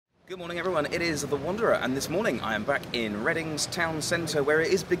Good morning everyone, it is The Wanderer, and this morning I am back in Reading's town centre where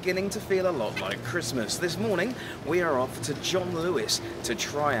it is beginning to feel a lot like Christmas. This morning we are off to John Lewis to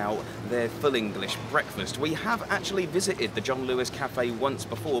try out their full English breakfast. We have actually visited the John Lewis cafe once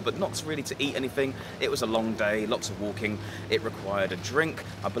before, but not really to eat anything. It was a long day, lots of walking, it required a drink.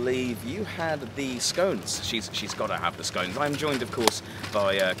 I believe you had the scones. She's got to have the scones. I'm joined of course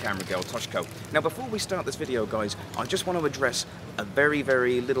by camera girl Toshko. Now before we start this video guys, I just want to address a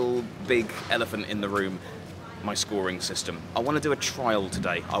very little big elephant in the room, my scoring system. I want to do a trial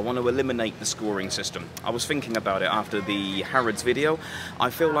today. I want to eliminate the scoring system. I was thinking about it after the Harrods video.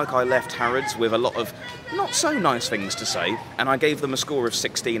 I feel like I left Harrods with a lot of not so nice things to say, and I gave them a score of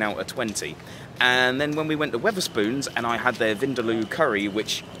 16 out of 20. And then when we went to Wetherspoons and I had their Vindaloo curry,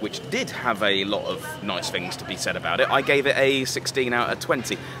 which did have a lot of nice things to be said about it, I gave it a 16 out of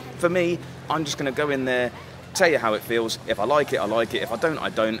 20. For me, I'm just going to go in there, tell you how it feels. If I like it, I like it. If I don't, I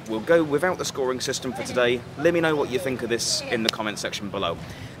don't. We'll go without the scoring system for today. Let me know what you think of this in the comment section below.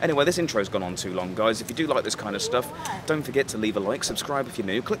 Anyway, this intro's gone on too long, guys. If you do like this kind of stuff, don't forget to leave a like, subscribe if you're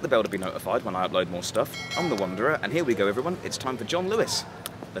new, click the bell to be notified when I upload more stuff. I'm The Wanderer, and here we go, everyone. It's time for John Lewis.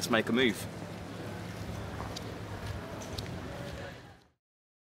 Let's make a move.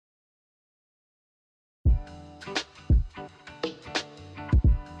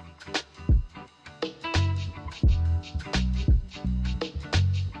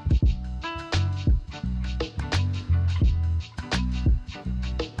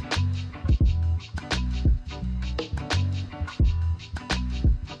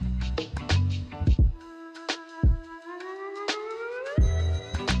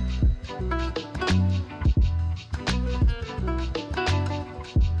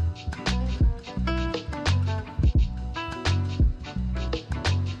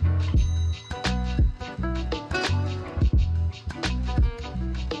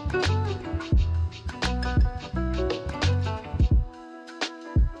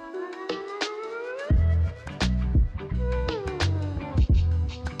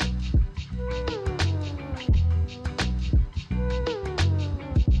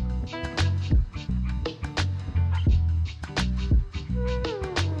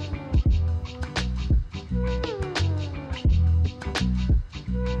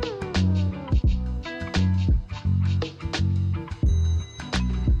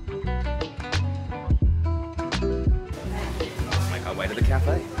 Way to the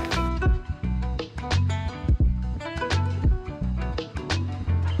cafe.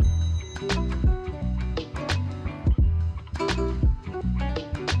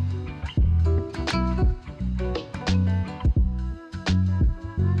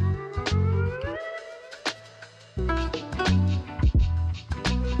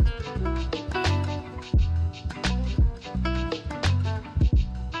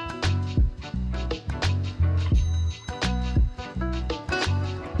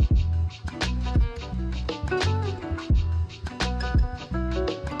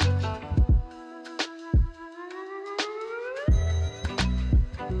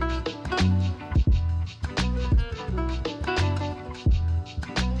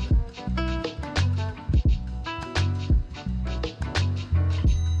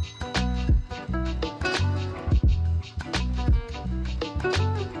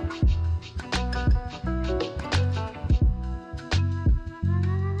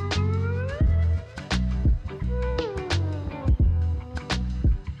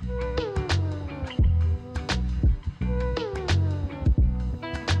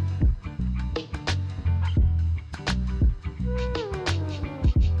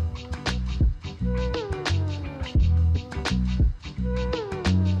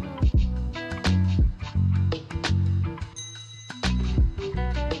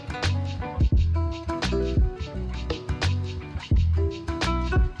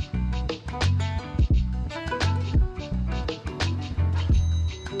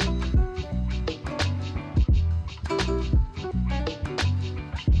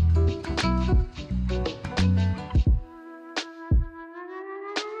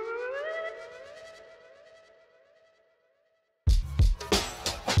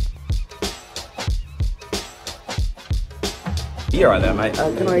 You're right there, mate.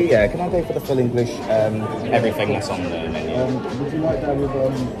 Can I go for the full English, everything that's on the menu? Would you like that with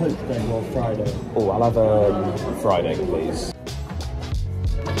poached egg or fried egg? Oh, I'll have a fried egg, please.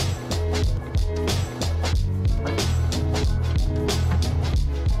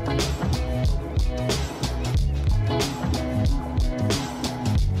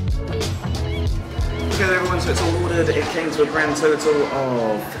 Okay everyone, so it's all ordered. ordered, it came to a grand total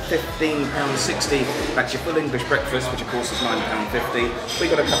of £15.60. That's your full English breakfast, which of course is £9.50. We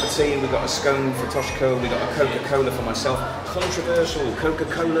got a cup of tea, we got a scone for Toshko, we got a Coca-Cola for myself. Controversial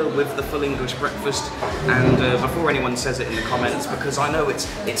Coca-Cola with the full English breakfast. And before anyone says it in the comments, because I know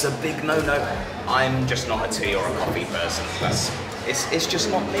it's a big no-no, I'm just not a tea or a coffee person. It's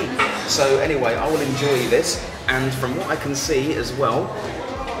just not me. So anyway, I will enjoy this, and from what I can see as well,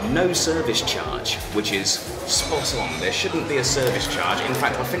 no service charge, which is spot on. There shouldn't be a service charge. In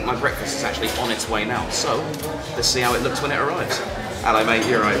fact, I think my breakfast is actually on its way now. So let's see how it looks when it arrives. Hello mate,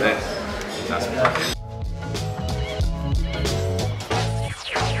 you're right there. That's perfect.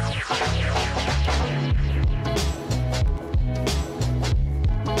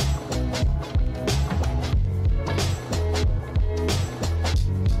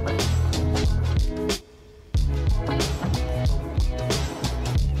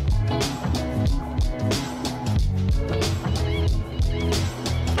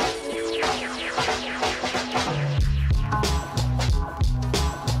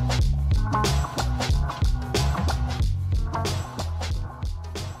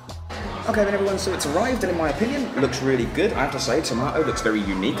 Okay then everyone, so it's arrived and in my opinion, it looks really good. I have to say, tomato looks very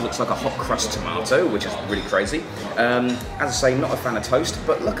unique, looks like a hot crust tomato, which is really crazy. As I say, not a fan of toast,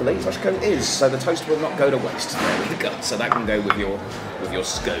 but luckily Toshko is, so the toast will not go to waste. There we go, so that can go with your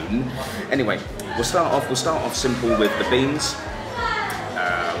scone. Anyway, we'll start off simple with the beans.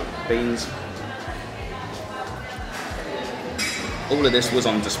 All of this was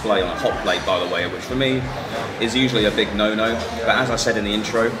on display on a hot plate, by the way, which for me is usually a big no-no. But as I said in the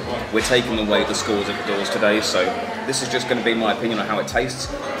intro, we're taking away the scores at the doors today, so this is just going to be my opinion on how it tastes.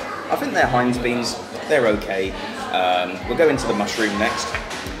 I think they're Heinz beans, they're okay. We'll go into the mushroom next.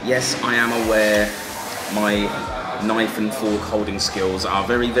 Yes, I am aware my knife and fork holding skills are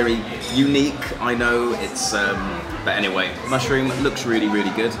very, very unique. I know it's, but anyway, mushroom looks really,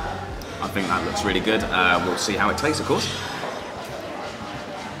 really good. I think that looks really good. We'll see how it tastes, of course.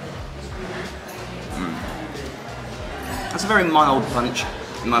 That's a very mild punch,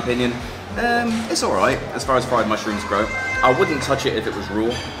 in my opinion. It's alright, as far as fried mushrooms go. I wouldn't touch it if it was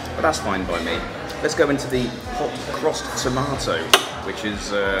raw, but that's fine by me. Let's go into the hot crossed tomato, which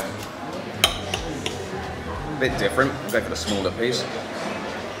is a bit different. Go for the smaller piece.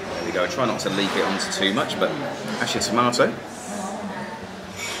 There we go, try not to leak it onto too much, but that's your tomato.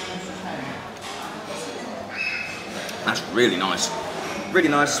 That's really nice. Really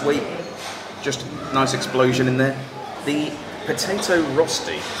nice, sweet, just nice explosion in there. The potato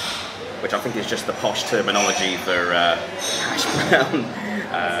rosti, which I think is just the posh terminology for hash brown.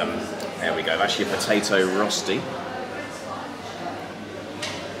 There we go, that's your potato rosti.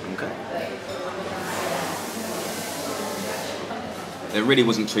 Okay. There really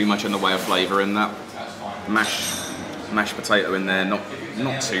wasn't too much in the way of flavour in that. Mashed potato in there, not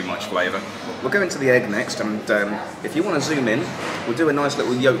too much flavour. We'll go into the egg next, and if you want to zoom in, we'll do a nice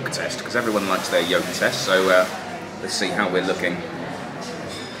little yolk test, because everyone likes their yolk test, so let's see how we're looking.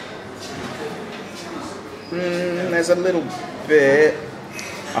 There's a little bit.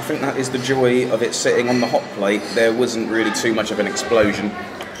 I think that is the joy of it sitting on the hot plate. There wasn't really too much of an explosion,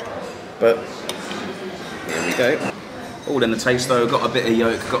 but here we go. All in the taste though, got a bit of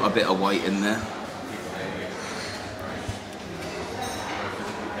yolk, got a bit of white in there.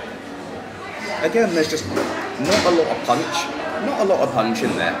 Again, there's just not a lot of punch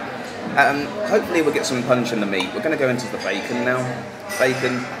in there. Hopefully we'll get some punch in the meat. We're going to go into the bacon now.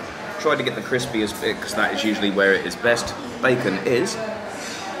 Bacon, try to get the crispiest bit because that is usually where it is best. Bacon is.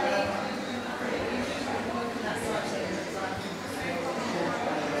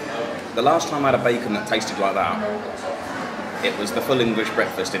 The last time I had a bacon that tasted like that, it was the full English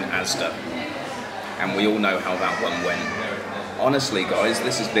breakfast in Asda. And we all know how that one went. Honestly guys,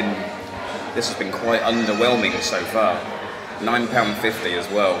 this has been quite underwhelming so far. £9.50 as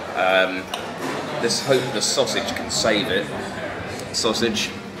well. Let's hope the sausage can save it. Sausage,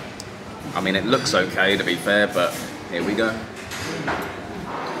 I mean it looks okay to be fair, but here we go.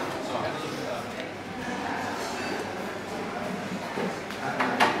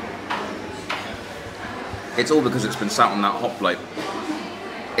 It's all because it's been sat on that hot plate.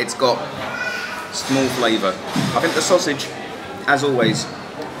 It's got small flavour. I think the sausage, as always,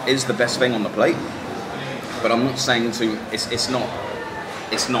 is the best thing on the plate, but I'm not saying to. It's not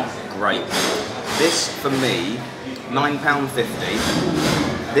great. This for me,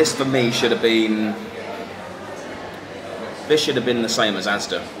 £9.50. This for me should have been. This should have been the same as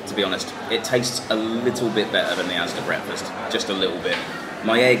Asda, to be honest. It tastes a little bit better than the Asda breakfast, just a little bit.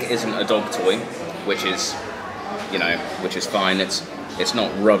 My egg isn't a dog toy, which is, which is fine. It's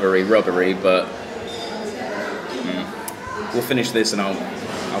not rubbery, but we'll finish this and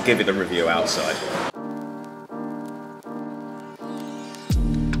I'll give you the review outside.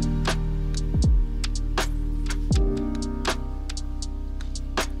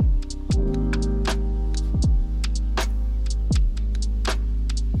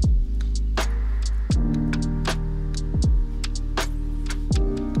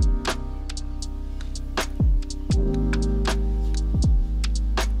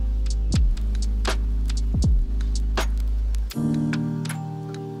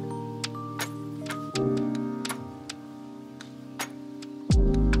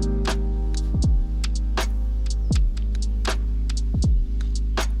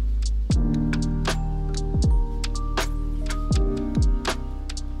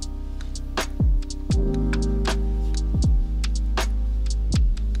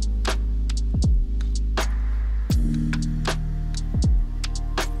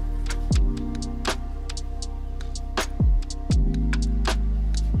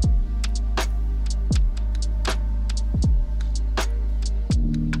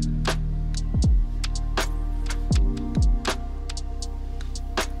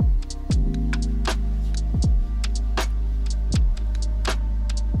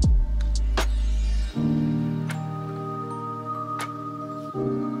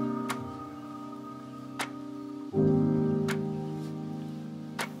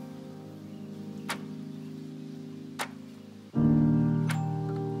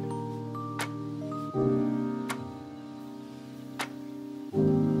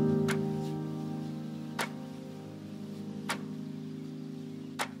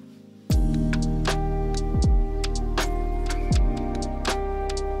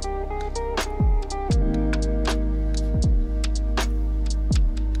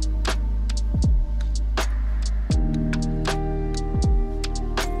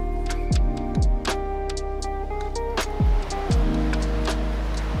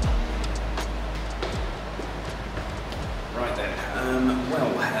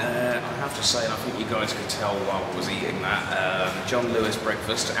 Say, and I think you guys could tell while I was eating that, John Lewis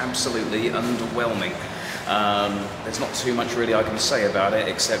breakfast, absolutely underwhelming. There's not too much really I can say about it,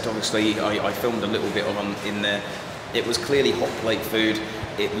 except obviously I filmed a little bit in there. It was clearly hot plate food.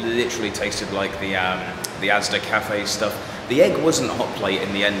 It literally tasted like the Asda cafe stuff. The egg wasn't hot plate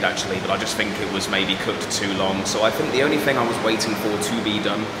in the end actually, but I just think it was maybe cooked too long. So I think the only thing I was waiting for to be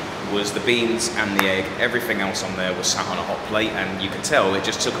done was the beans and the egg. Everything else on there was sat on a hot plate, and you can tell it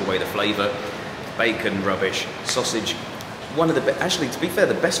just took away the flavour. Bacon, rubbish. Sausage, one of the actually, to be fair,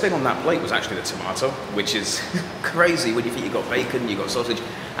 the best thing on that plate was actually the tomato, which is crazy when you think you got bacon, you got sausage,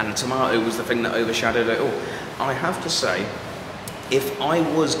 and the tomato was the thing that overshadowed it all. I have to say, if I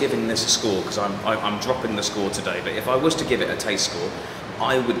was giving this a score, because I'm dropping the score today, but if I was to give it a taste score,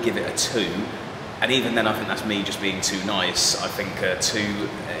 I would give it a 2. And even then, I think that's me just being too nice. I think 2,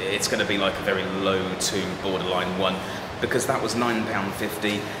 it's going to be like a very low 2, borderline 1, because that was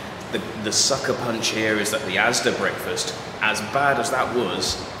 £9.50. The sucker punch here is that the Asda breakfast, as bad as that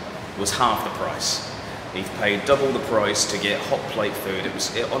was half the price. You've paid double the price to get hot plate food.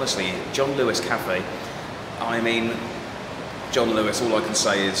 Honestly, John Lewis Cafe, I mean, John Lewis, all I can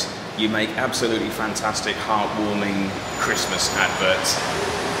say is you make absolutely fantastic, heartwarming Christmas adverts.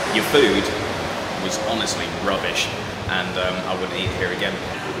 Your food was honestly rubbish, and I wouldn't eat here again.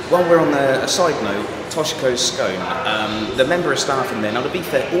 While we're on a side note, Toshiko's scone, the member of staff in there, now to be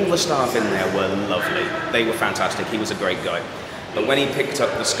fair, all the staff in there were lovely. They were fantastic, he was a great guy. But when he picked up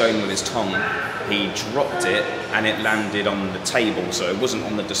the scone with his tongue, he dropped it and it landed on the table. So it wasn't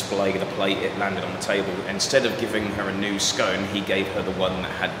on the display, the plate, it landed on the table. Instead of giving her a new scone, he gave her the one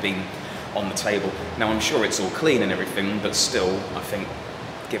that had been on the table. Now I'm sure it's all clean and everything, but still, I think,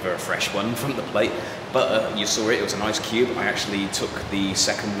 give her a fresh one from the plate. Butter, you saw it was a nice cube. I actually took the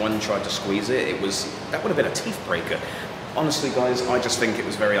second one, tried to squeeze it. That would have been a teeth breaker. Honestly guys, I just think it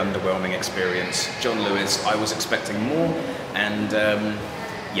was a very underwhelming experience. John Lewis, I was expecting more, and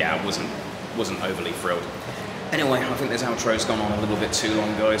yeah, I wasn't overly thrilled. Anyway, I think this outro's gone on a little bit too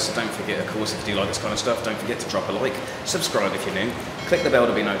long, guys, so don't forget, of course, if you do like this kind of stuff, don't forget to drop a like, subscribe if you're new, click the bell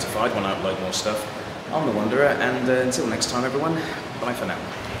to be notified when I upload more stuff. I'm The Wanderer, and until next time everyone, bye for now.